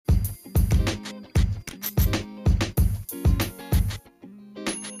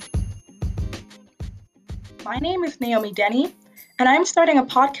My name is Naomi Denny, and I'm starting a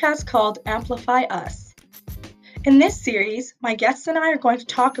podcast called Amplify Us. In this series, my guests and I are going to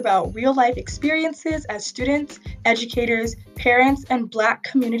talk about real life experiences as students, educators, parents, and Black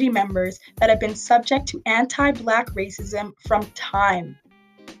community members that have been subject to anti Black racism from time.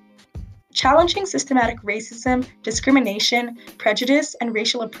 Challenging systematic racism, discrimination, prejudice, and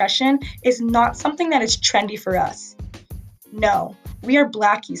racial oppression is not something that is trendy for us. No, we are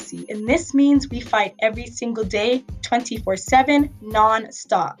Black, you see, and this means we fight every single day, 24/7,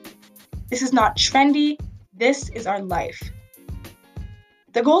 non-stop. This is not trendy, this is our life.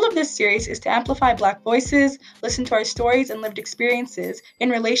 The goal of this series is to amplify Black voices, listen to our stories and lived experiences in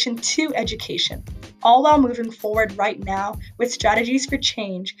relation to education, all while moving forward right now with strategies for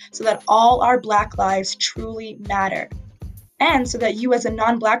change so that all our Black lives truly matter. And so that you as a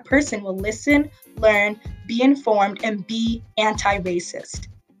non-Black person will listen, learn, be informed, and be anti-racist.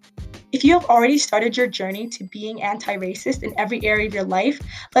 If you have already started your journey to being anti-racist in every area of your life,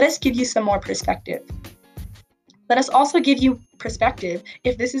 let us give you some more perspective. Let us also give you perspective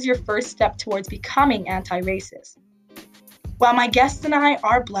if this is your first step towards becoming anti-racist. While my guests and I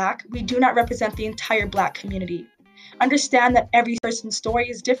are Black, we do not represent the entire Black community. Understand that every person's story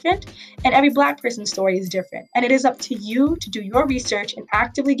is different and every Black person's story is different. And it is up to you to do your research and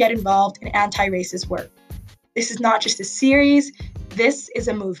actively get involved in anti-racist work. This is not just a series, this is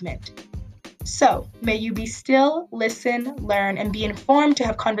a movement. So, may you be still, listen, learn, and be informed to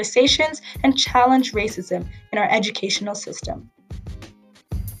have conversations and challenge racism in our educational system.